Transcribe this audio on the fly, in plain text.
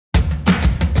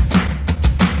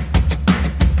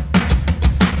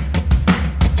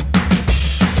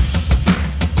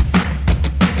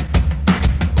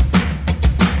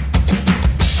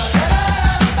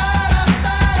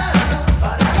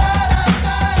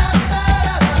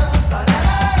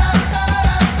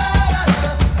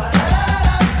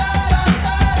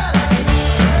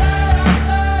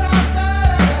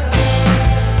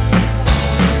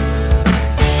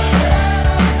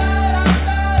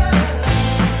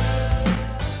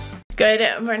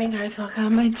Good morning, guys.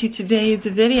 Welcome to today's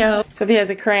video. Sophie has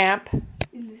a cramp.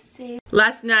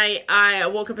 Last night, I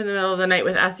woke up in the middle of the night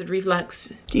with acid reflux.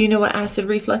 Do you know what acid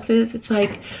reflux is? It's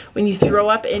like when you throw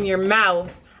up in your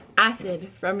mouth, acid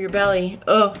from your belly.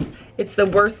 Oh, it's the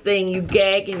worst thing. You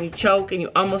gag and you choke and you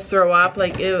almost throw up.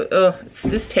 Like, ew, ugh,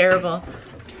 it's just terrible.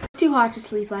 It's too hot to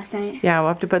sleep last night. Yeah, we'll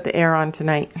have to put the air on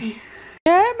tonight.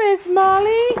 Yeah, Miss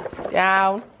Molly.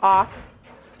 Down, off.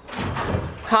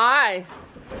 Hi.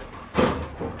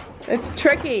 It's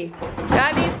tricky.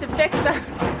 That needs to fix that.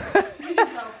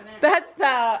 That's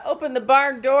the open the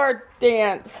barn door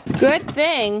dance. Good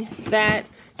thing that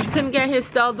she couldn't get his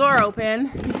stall door open,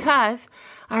 because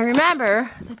I remember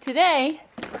that today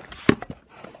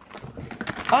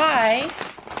I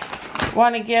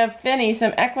want to give Finny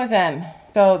some Equizen.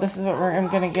 So this is what I'm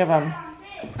going to give him.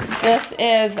 This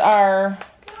is our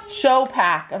show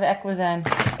pack of Equizen.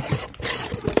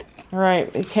 All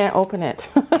right, we can't open it.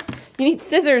 You need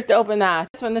scissors to open that.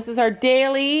 This is our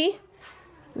daily.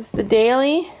 This is the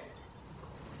daily.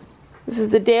 This is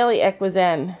the daily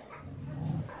Equizen.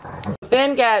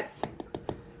 Finn gets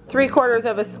 3/4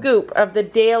 of a scoop of the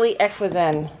daily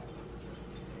Equizen.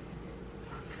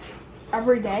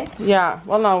 Every day? Yeah,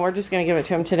 well no, we're just gonna give it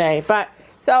to him today. But,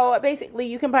 so basically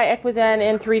you can buy Equizen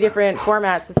in 3 different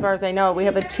formats as far as I know. We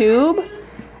have a tube.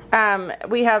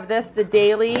 We have this, the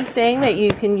daily thing that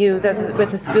you can use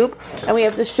with a scoop. And we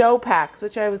have the show packs,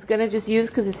 which I was gonna just use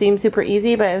because it seemed super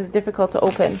easy, but it was difficult to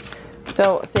open.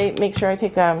 So make sure I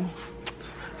take a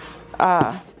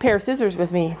pair of scissors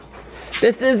with me.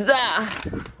 This is the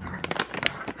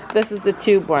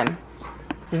tube one.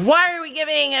 Why are we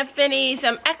giving Finny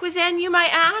some Equizen, you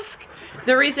might ask?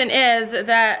 The reason is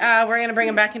that we're gonna bring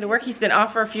him back into work. He's been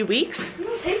off for a few weeks.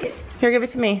 No, take it. Here, give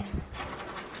it to me.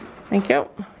 Thank you.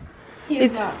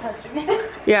 He's not touching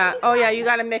it. Yeah, oh yeah, you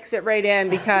gotta mix it right in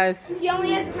because... He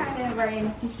only has kind of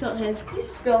grain. He spilled his. He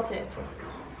spilled it.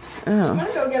 Oh. I'm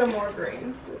gonna go get him more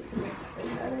grain so we can mix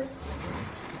it better.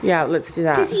 Yeah, let's do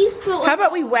that. Because he spilled. How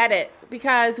about we wet it?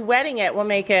 Because wetting it will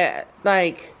make it,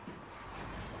 like...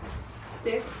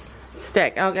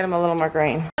 Stick. I'll get him a little more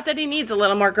grain. Not that he needs a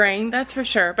little more grain, that's for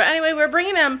sure. But anyway, we're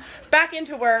bringing him back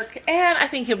into work, and I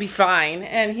think he'll be fine.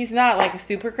 And he's not like a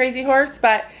super crazy horse,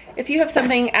 but if you have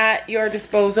something at your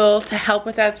disposal to help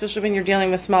with that, especially when you're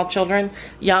dealing with small children,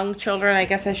 young children, I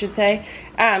guess I should say,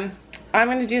 I'm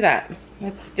going to do that.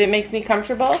 It makes me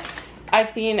comfortable.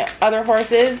 I've seen other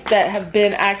horses that have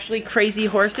been actually crazy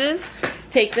horses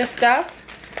take this stuff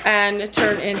and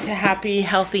turn into happy,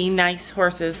 healthy, nice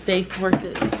horses, safe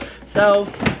horses. So,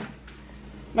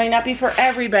 might not be for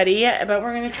everybody, but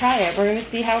we're gonna try it. We're gonna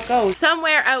see how it goes.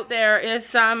 Somewhere out there is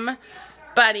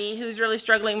somebody who's really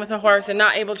struggling with a horse and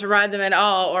not able to ride them at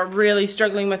all, or really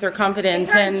struggling with their confidence.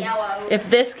 And if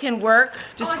this can work,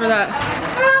 just for that.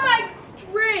 Oh, my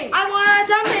drink! I wanna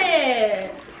dump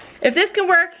it! If this can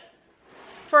work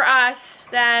for us,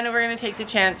 then we're gonna take the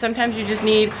chance. Sometimes you just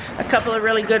need a couple of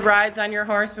really good rides on your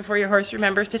horse before your horse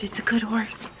remembers that it's a good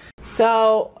horse.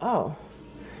 So, oh.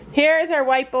 Here is our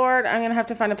whiteboard. I'm gonna have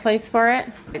to find a place for it.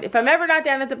 If I'm ever not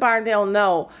down at the barn, they'll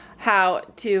know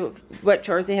what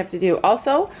chores they have to do.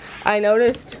 Also, I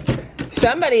noticed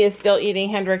somebody is still eating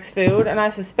Hendrick's food, and I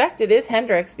suspect it is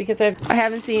Hendrick's because I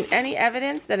haven't seen any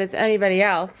evidence that it's anybody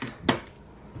else.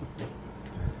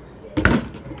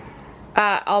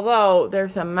 Although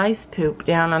there's some mice poop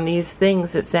down on these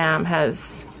things that Sam has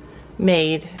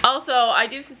made. Also, I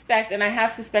do suspect, and I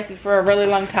have suspected for a really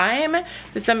long time,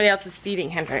 that somebody else is feeding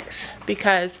Hendrix,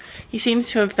 because he seems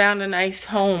to have found a nice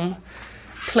home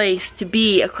place to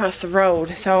be across the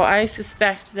road. So I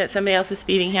suspect that somebody else is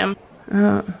feeding him.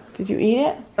 Did you eat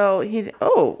it? Oh,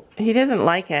 he doesn't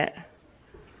like it,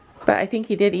 but I think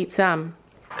he did eat some.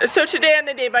 So today on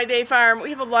the Day by Day farm,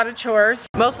 we have a lot of chores,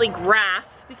 mostly grass,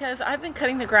 because I've been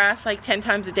cutting the grass like 10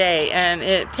 times a day,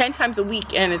 and 10 times a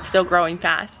week, and it's still growing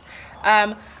fast.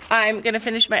 I'm gonna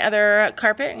finish my other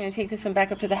carpet. I'm gonna take this one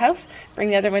back up to the house,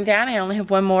 bring the other one down. I only have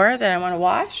one more that I wanna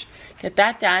wash, get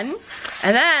that done.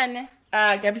 And then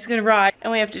Gabby's gonna ride,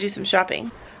 and we have to do some shopping.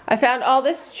 I found all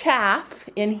this chaff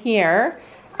in here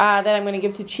that I'm gonna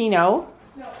give to Chino.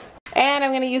 And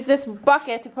I'm gonna use this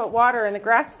bucket to put water in the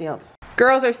grass field.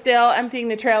 Girls are still emptying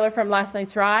the trailer from last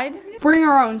night's ride. Bring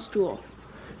our own stool.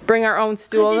 Bring our own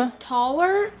stool. Because it's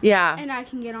taller. Yeah. And I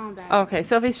can get on back. Okay,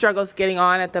 Sophie struggles getting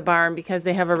on at the barn because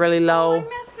they have a really low. Oh, I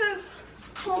missed this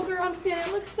holder on Finn.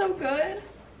 It looks so good.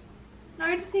 Now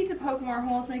I just need to poke more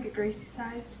holes, make it Gracie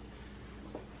sized.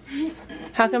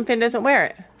 How come Finn doesn't wear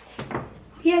it?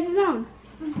 He has his own.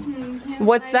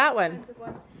 What's that one?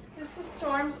 This is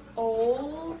Storm's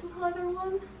old leather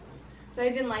one. But I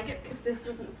didn't like it because this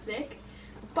wasn't thick.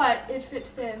 but it fit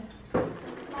Finn.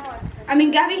 I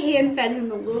mean, Gabby hand fed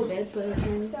him a little bit, but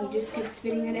then he just kept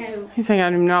spitting it out. He's like,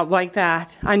 I'm not like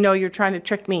that. I know you're trying to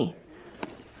trick me.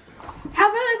 How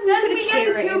about if Then we we put a get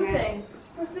the carrot tube in it? thing.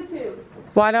 What's the tube?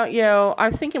 Why don't you? I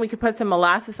was thinking we could put some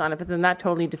molasses on it, but then that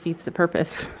totally defeats the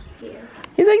purpose. Yeah.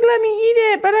 He's like, let me eat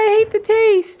it, but I hate the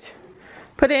taste.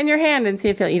 Put it in your hand and see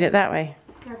if he'll eat it that way.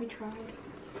 Gabby tried.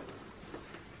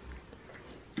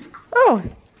 Oh.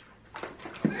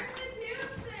 Where's the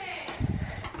tube thing?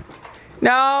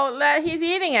 No, he's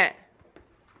eating it.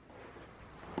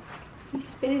 He's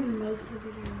spitting most of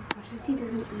it out. Watch as he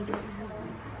doesn't eat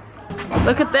it.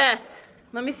 Look at this.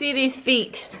 Let me see these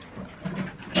feet.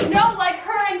 No, like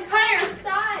her entire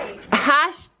side.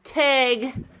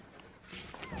 Hashtag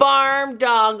farm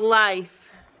dog life.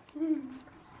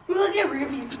 Look at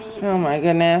Ruby's feet. Oh my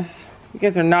goodness. You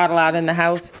guys are not allowed in the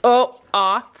house. Oh,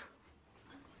 off.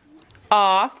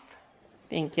 Off.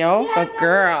 Thank you. Good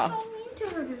girl.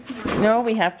 No,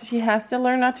 she has to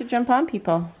learn not to jump on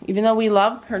people. Even though we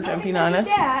love her jumping on us.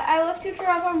 Yeah, I left her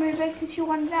up on my bed because she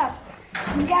wanted up.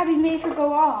 And Gabby made her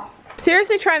go off.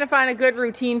 Seriously trying to find a good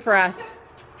routine for us.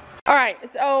 Alright,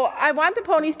 so I want the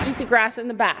ponies to eat the grass in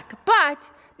the back. But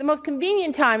the most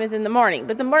convenient time is in the morning.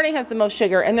 But the morning has the most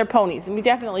sugar and they're ponies. And we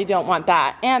definitely don't want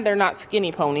that. And they're not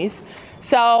skinny ponies.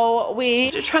 So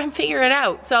we try and figure it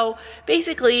out. So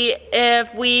basically,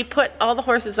 if we put all the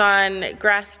horses on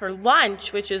grass for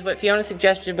lunch, which is what Fiona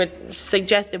suggested,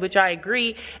 which I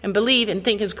agree and believe and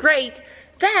think is great,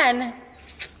 then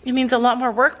it means a lot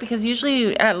more work because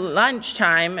usually at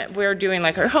lunchtime we're doing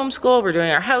like our homeschool, we're doing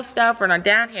our house stuff, we're not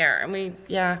down here, and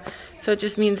so it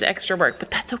just means extra work. But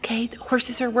that's okay. The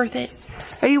horses are worth it.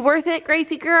 Are you worth it,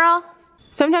 Gracie girl?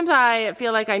 Sometimes I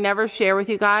feel like I never share with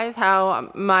you guys how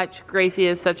much Gracie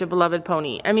is such a beloved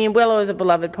pony. I mean, Willow is a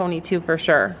beloved pony too, for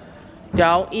sure.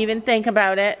 Don't even think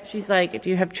about it. She's like, do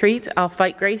you have treats? I'll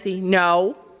fight Gracie.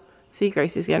 No. See,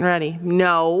 Gracie's getting ready.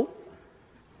 No.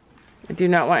 I do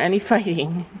not want any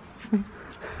fighting.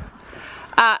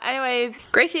 Anyways,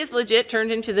 Gracie is legit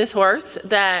turned into this horse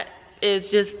that is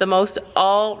just the most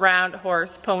all-round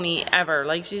horse pony ever.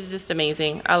 Like, she's just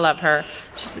amazing. I love her.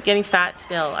 She's getting fat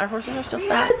still. Our horses are still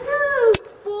fat. I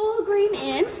put full grain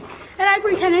in, and I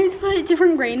pretended to put a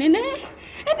different grain in it,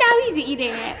 and now he's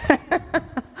eating it.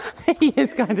 He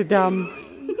is kind of dumb.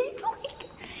 He's like,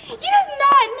 he does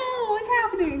not know what's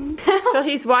happening. So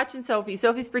he's watching Sophie.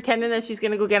 Sophie's pretending that she's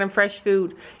gonna go get him fresh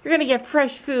food. You're gonna get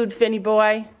fresh food, Finny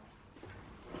boy.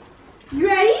 You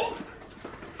ready?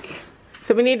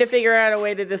 So we need to figure out a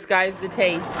way to disguise the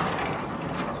taste.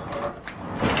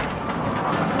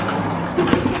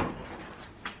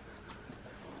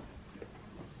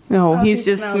 No, he's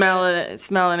just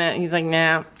smelling it. He's like,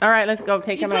 nah. All right, let's go.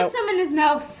 Take him out. He put some in his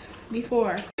mouth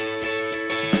before.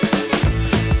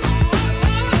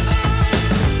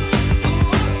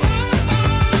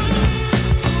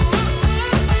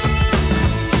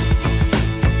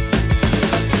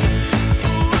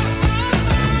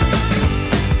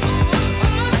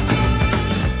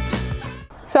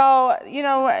 So, you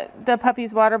know, the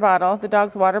puppy's water bottle, the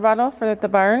dog's water bottle for the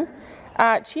barn,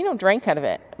 Chino drank out of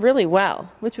it really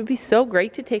well, which would be so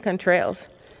great to take on trails.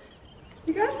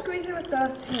 You gotta squeeze it with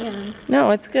those hands.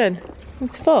 No, it's good.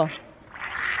 It's full.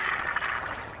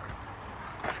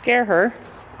 Scare her.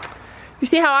 You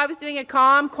see how I was doing it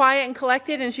calm, quiet, and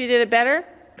collected, and she did it better?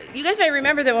 You guys may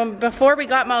remember that before we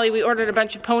got Molly, we ordered a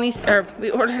bunch of puppy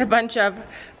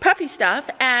stuff,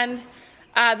 and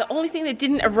the only thing that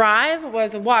didn't arrive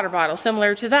was a water bottle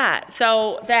similar to that.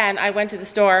 So then I went to the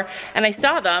store and I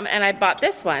saw them and I bought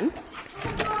this one.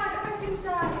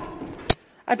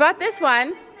 I bought this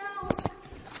one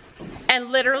and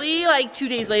literally like 2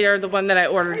 days later the one that I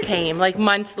ordered came, like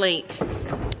months late.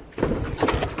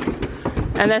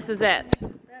 And this is it.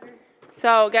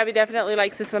 So Gabby definitely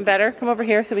likes this one better. Come over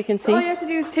here so we can see. All you have to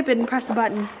do is tip it and press the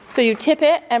button. So you tip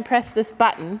it and press this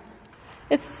button.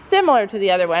 It's similar to the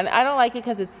other one. I don't like it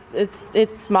because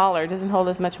it's smaller. It doesn't hold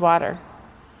as much water.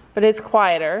 But it's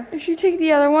quieter. If you take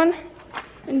the other one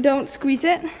and don't squeeze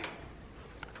it,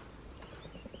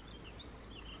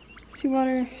 see,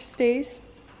 water stays,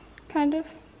 kind of.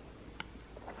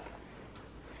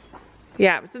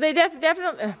 Yeah, so they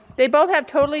definitely, they both have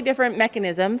totally different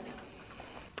mechanisms.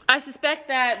 I suspect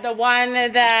that the one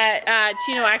that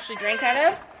Chino actually drank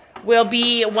out of will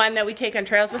be one that we take on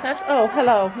trails with us. Oh,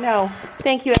 hello. No.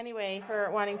 Thank you anyway for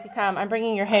wanting to come. I'm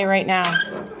bringing your hay right now.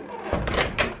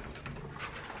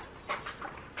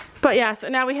 But yeah, so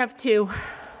now we have two.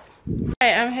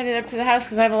 Alright, I'm headed up to the house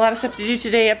because I have a lot of stuff to do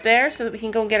today up there so that we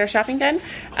can go and get our shopping done.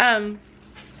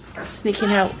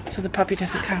 Sneaking out so the puppy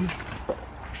doesn't come.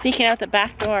 Sneaking out the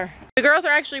back door. The girls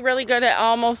are actually really good at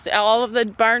almost all of the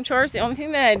barn chores. The only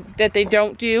thing that they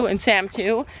don't do, and Sam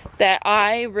too, that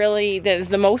is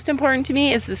the most important to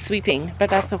me is the sweeping, but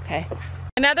that's okay.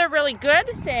 Another really good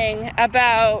thing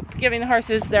about giving the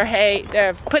horses their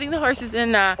hay, putting the horses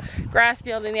in the grass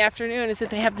field in the afternoon is that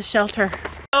they have the shelter.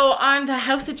 So on the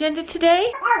house agenda today,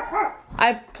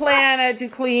 I plan to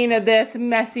clean this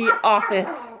messy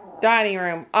office, dining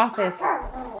room, office.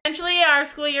 Essentially our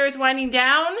school year is winding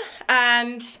down,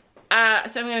 and so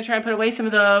I'm going to try and put away some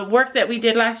of the work that we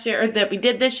did last year, or that we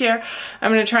did this year.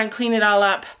 I'm going to try and clean it all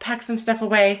up, pack some stuff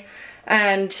away,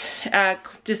 and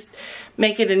just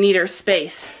make it a neater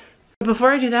space.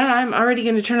 Before I do that, I'm already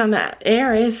going to turn on that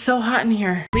air. It is so hot in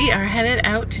here. We are headed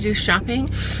out to do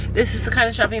shopping. This is the kind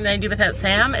of shopping that I do without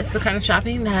Sam. It's the kind of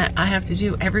shopping that I have to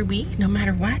do every week, no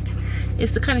matter what.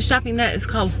 It's the kind of shopping that is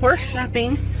called horse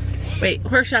shopping. Wait,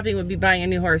 horse shopping would be buying a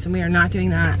new horse, and we are not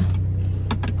doing that.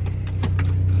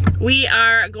 We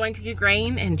are going to get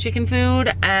grain and chicken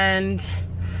food and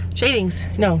shavings.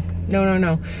 No.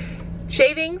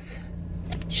 Shavings,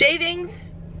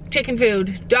 chicken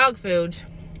food, dog food.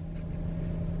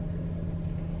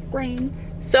 Grain.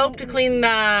 Soap to clean the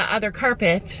other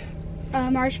carpet.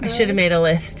 Marshmallows. I should have made a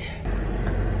list.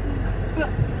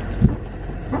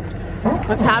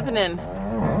 What's happening?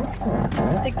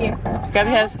 Sticky. Gabby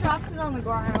has dropped it on the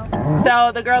ground.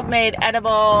 So the girls made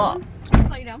edible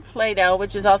Play-Doh,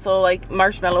 which is also like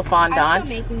marshmallow fondant. I'm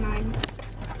still making mine.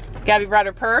 Gabby brought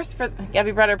her purse for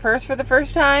the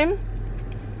first time.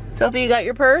 Sophie, you got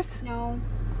your purse? No.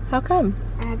 How come?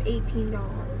 I have $18.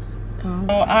 Oh.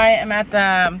 So I am at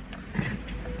the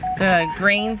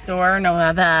grain store,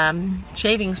 the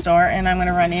shaving store, and I'm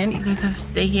gonna run in. You guys have to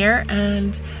stay here,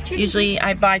 and usually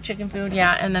I buy chicken food,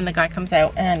 yeah, and then the guy comes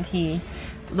out and he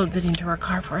loads it into our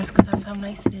car for us because that's how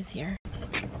nice it is here.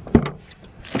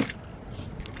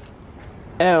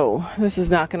 Oh, this is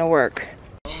not gonna work.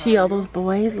 See all those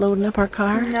boys loading up our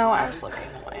car? No, I was looking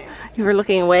away. You were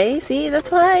looking away? See, that's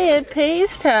why it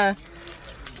pays to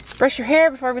brush your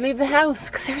hair before we leave the house,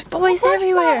 because there's boys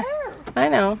everywhere. I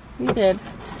know, you did.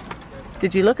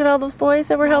 Did you look at all those boys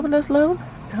that were helping us load?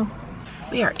 No.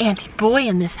 We are anti-boy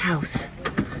in this house.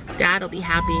 Dad'll be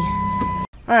happy.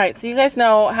 Alright, so you guys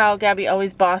know how Gabby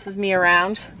always bosses me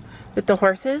around with the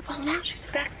horses? Well, now she's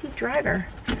a backseat driver.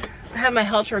 I have my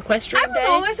Halter equestrian I was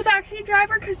always a backseat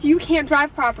driver because you can't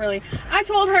drive properly. I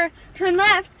told her, turn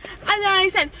left, and then I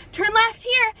said, turn left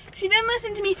here. She didn't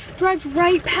listen to me, drives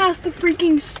right past the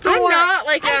freaking store. I'm not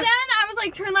like And then I was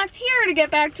like, turn left here to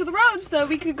get back to the road so that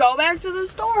we could go back to the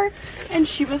store. And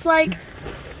she was like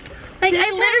I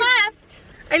left.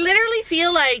 literally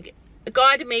feel like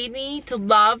God made me to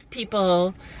love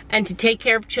people and to take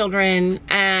care of children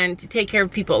and to take care of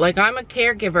people. Like, I'm a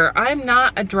caregiver. I'm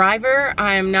not a driver.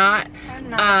 I'm not a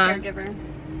caregiver.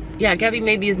 Yeah, Gabby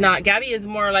maybe is not. Gabby is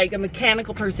more like a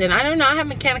mechanical person. I do not have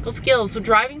mechanical skills. So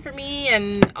driving for me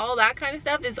and all that kind of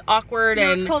stuff is awkward.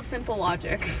 No, and it's called simple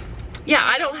logic. Yeah,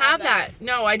 I don't have that.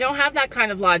 No, I don't have that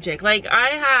kind of logic. Like,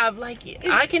 I have, like,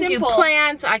 I can do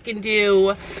plants, I can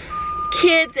do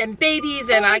kids and babies,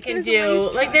 and I can do,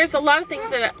 like, there's a lot of things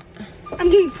that I'm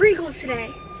getting Pringles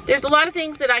today. There's a lot of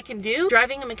things that I can do.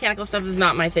 Driving and mechanical stuff is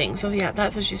not my thing. So yeah,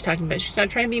 that's what she's talking about. She's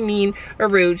not trying to be mean or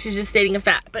rude. She's just stating a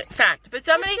fact. But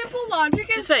somebody, simple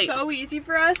logic is so easy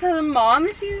for us as a mom.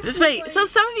 Just wait. Like, so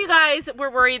some of you guys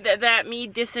were worried that me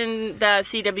dissing the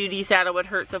CWD saddle would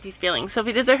hurt Sophie's feelings.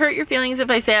 Sophie, does it hurt your feelings if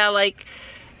I say I like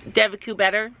DaybyDayVlogs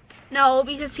better? No,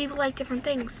 because people like different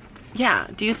things. Yeah.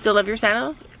 Do you still love your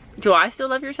saddle? Do I still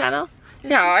love your saddle?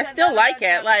 Yeah, I still like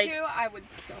it. Like, I would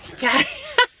kill her. Yeah.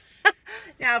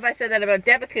 Now, if I said that about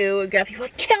DaybyDayVlogs, Guffy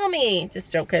would kill me. Just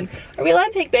joking. Are we allowed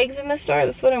to take bags in this store?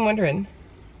 That's what I'm wondering.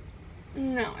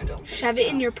 No, I don't. Shove it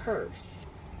in your purse.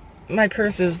 My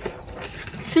purse is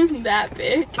that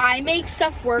big. I make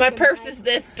stuff work. My purse is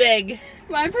this big.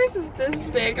 My purse is this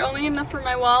big, only enough for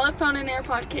my wallet, phone, and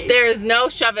AirPod case. There is no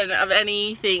shoving of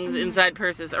any things inside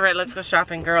purses. All right, let's go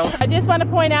shopping, girls. I just want to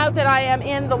point out that I am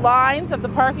in the lines of the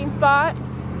parking spot.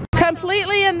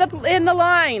 Completely in the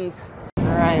lines. All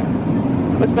right.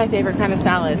 What's my favorite kind of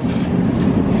salad?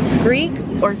 Greek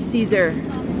or Caesar?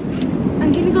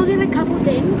 I'm gonna go get a couple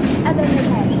things and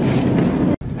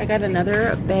then I got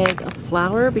another bag of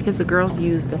flour because the girls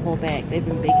used the whole bag. They've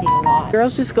been baking a lot.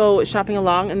 Girls just go shopping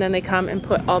along and then they come and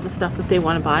put all the stuff that they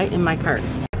want to buy in my cart.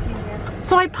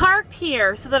 So I parked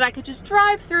here so that I could just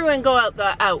drive through and go out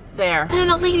there. And then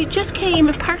a lady just came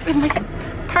and parked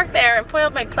there and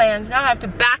foiled my plans. Now I have to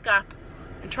back up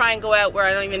and try and go out where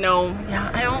I don't even know.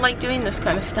 Yeah, I don't like doing this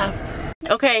kind of stuff.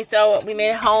 Okay, so we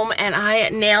made it home and I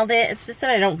nailed it. It's just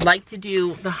that I don't like to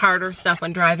do the harder stuff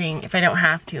when driving if I don't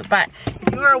have to. But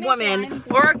if you're a woman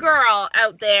or a girl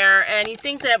out there and you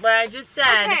think that what I just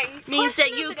said means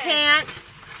that you can't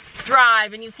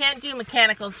drive and you can't do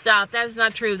mechanical stuff, that is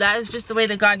not true. That is just the way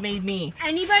that God made me.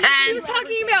 Anybody? She was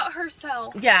talking about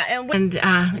herself. Yeah, and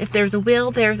if there's a will,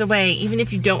 there's a way. Even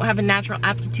if you don't have a natural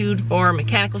aptitude for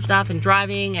mechanical stuff and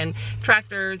driving and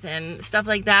tractors and stuff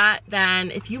like that,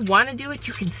 then if you want to do it,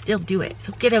 you can still do it.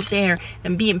 So get out there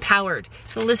and be empowered.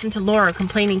 Don't listen to Laura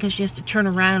complaining because she has to turn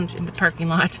around in the parking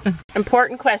lot.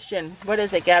 Important question. What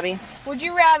is it, Gabby? Would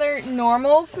you rather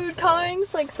normal food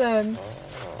colorings, like the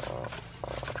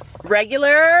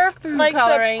regular food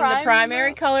coloring, the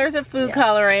primary colors of food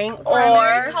coloring,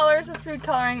 primary colors of food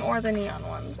coloring, or the neon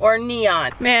ones? Or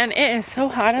neon. Man, it is so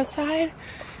hot outside.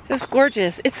 It's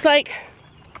gorgeous. It's like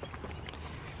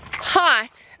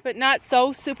hot, but not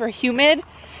so super humid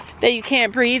that you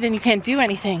can't breathe and you can't do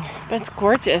anything. But it's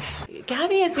gorgeous.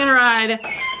 Gabby is gonna ride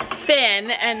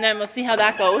Finn, and then we'll see how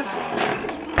that goes.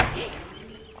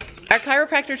 Our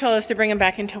chiropractor told us to bring him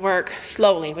back into work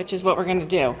slowly, which is what we're gonna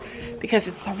do, because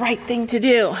it's the right thing to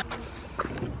do.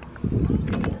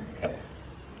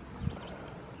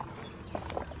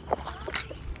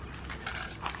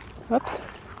 Whoops.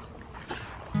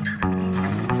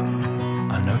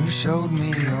 I know you showed me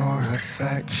your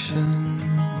affection,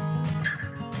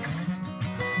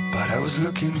 but I was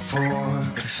looking for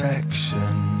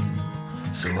perfection.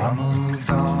 So I moved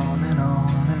on and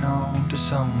on and on to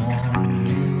someone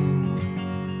new,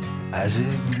 as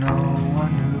if no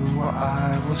one knew what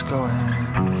I was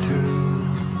going through.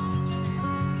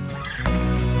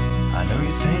 I know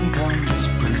you think I'm just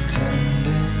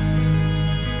pretending,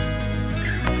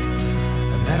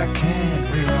 and that I can't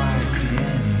rewrite the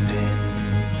ending,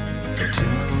 but to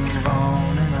move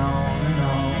on and on and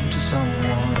on to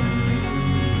someone new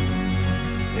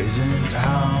isn't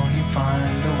how you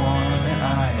find the one that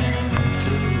I am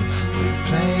through with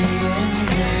playing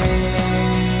games.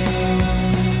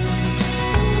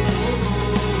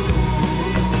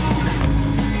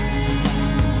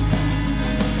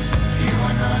 You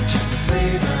are not just a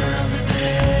flavor of the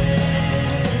day.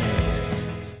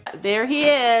 There he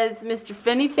is, Mr.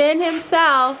 Finny Finn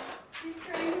himself. He's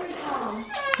strangely calm.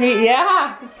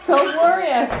 Yeah, so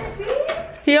glorious.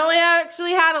 He only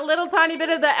actually had a little tiny bit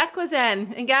of the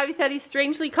Equazen, and Gabby said he's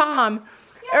strangely calm.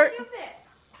 Yeah,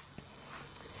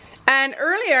 And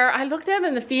earlier, I looked out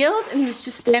in the field, and he was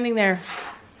just standing there,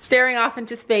 staring off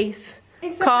into space.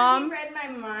 Except calm. that he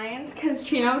read my mind, because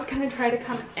Chino was going to try to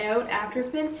come out after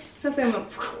Finn, so Finn went,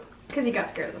 because he got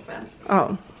scared of the fence.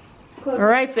 Oh. All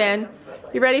right, Finn.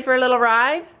 You ready for a little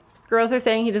ride? Girls are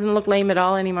saying he doesn't look lame at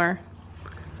all anymore.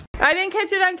 I didn't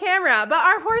catch it on camera, but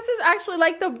our horses actually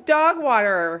like the dog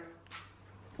water.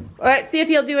 Let's see if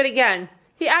he'll do it again.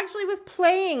 He actually was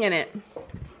playing in it.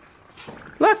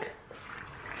 Look.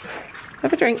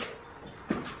 Have a drink.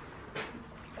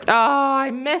 Oh,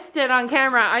 I missed it on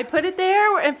camera. I put it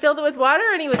there and filled it with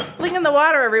water, and he was flinging the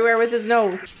water everywhere with his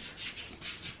nose.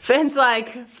 Finn's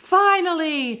like,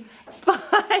 finally,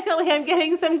 I'm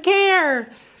getting some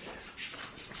care.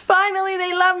 Finally,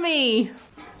 they love me.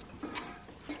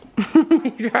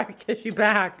 He's trying to kiss you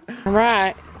back. All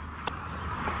right.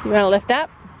 You want to lift up?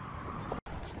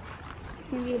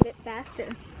 Maybe a bit faster.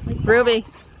 Like Ruby.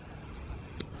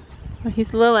 Well,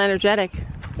 he's a little energetic.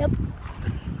 Yep.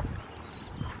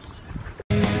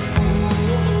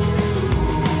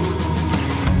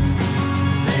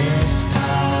 This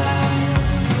time,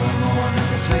 you're more than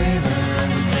the flavor of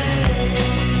the day.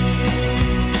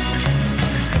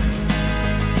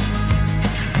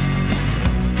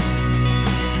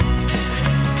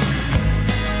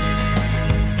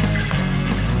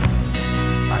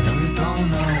 I know you don't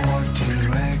know what to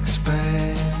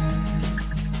expect,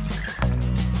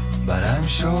 but I'm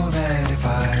sure that if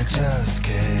I just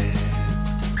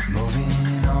kept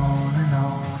moving on and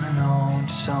on and on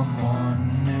to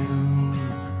someone new,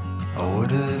 I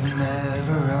would have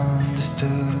never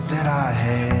understood that I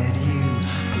had you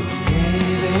who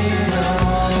gave it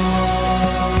all.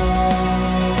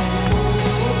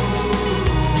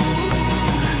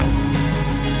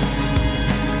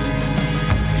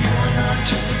 You're not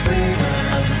just a flavor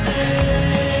of the day.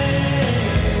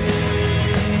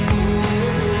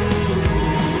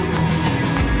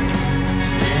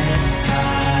 This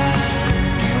time,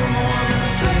 you're more than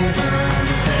a flavor of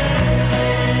the day.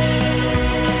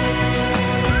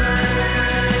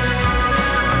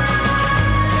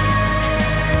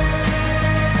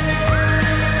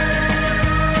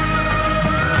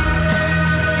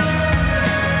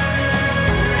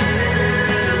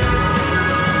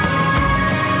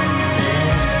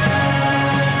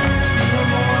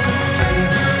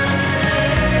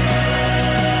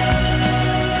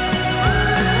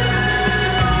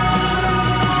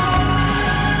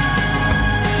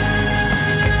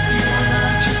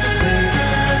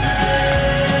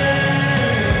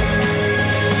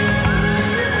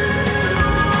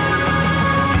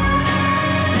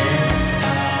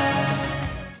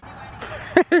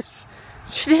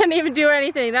 She didn't even do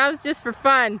anything. That was just for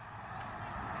fun.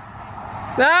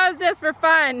 That was just for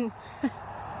fun.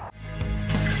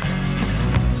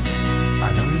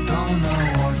 I know you don't know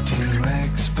what to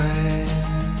expect,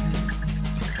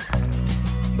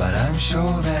 but I'm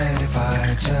sure that if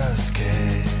I just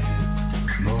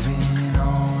kept moving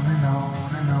on and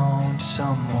on and on to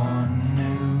someone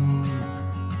new,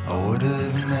 I would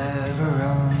have never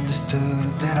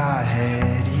understood that I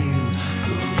had you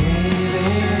who gave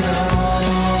it all.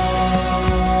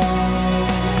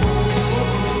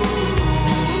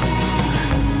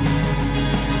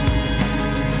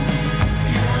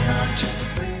 You're not just a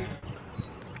flavor.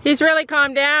 He's really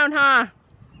calmed down, huh?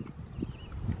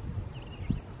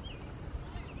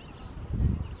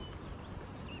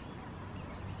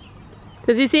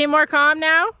 Does he seem more calm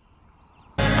now?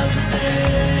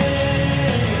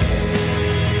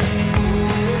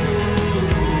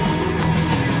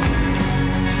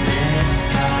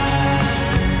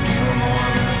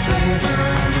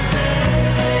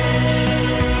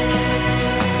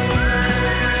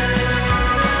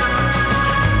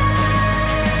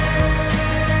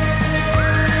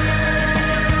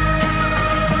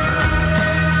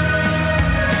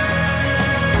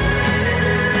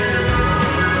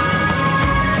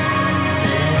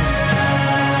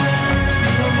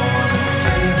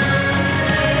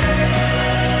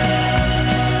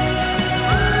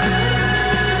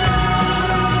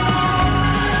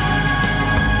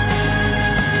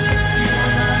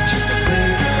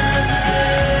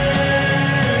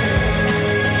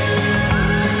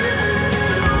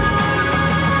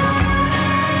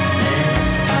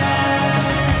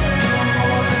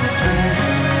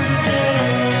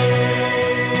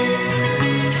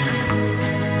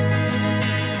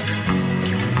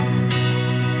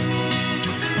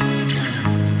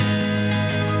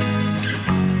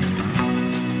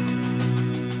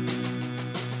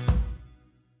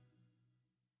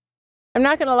 I'm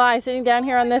not gonna lie, sitting down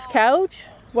here on this couch,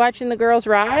 watching the girls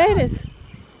ride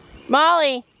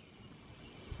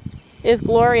is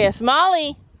glorious.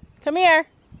 Molly, come here.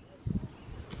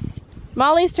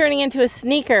 Molly's turning into a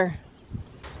sneaker.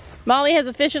 Molly has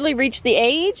officially reached the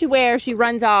age where she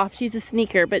runs off. She's a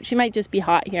sneaker, but she might just be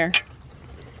hot here.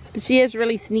 But she is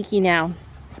really sneaky now.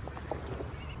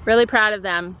 Really proud of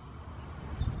them.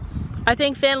 I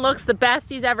think Finn looks the best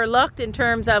he's ever looked in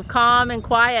terms of calm and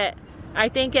quiet. I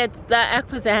think it's the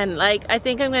Equizen. Like, I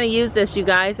think I'm gonna use this, you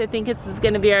guys. I think this is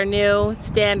gonna be our new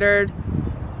standard.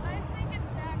 I think it's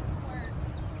back to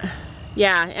work.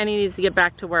 Yeah, and he needs to get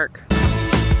back to work.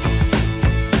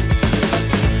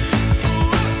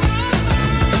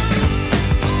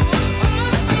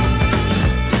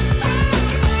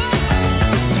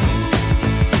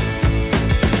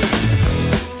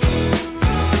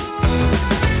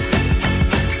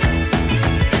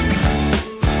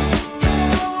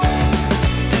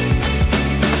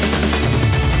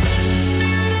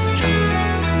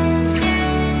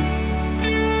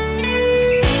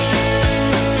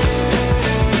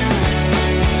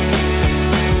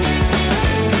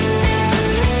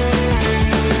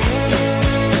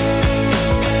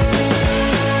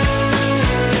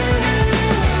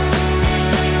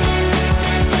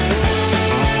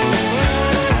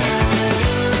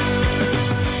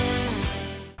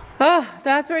 Oh,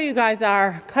 that's where you guys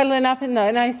are, cuddling up in the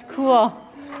nice cool.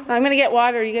 I'm gonna get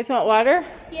water. You guys want water?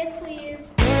 Yes, please.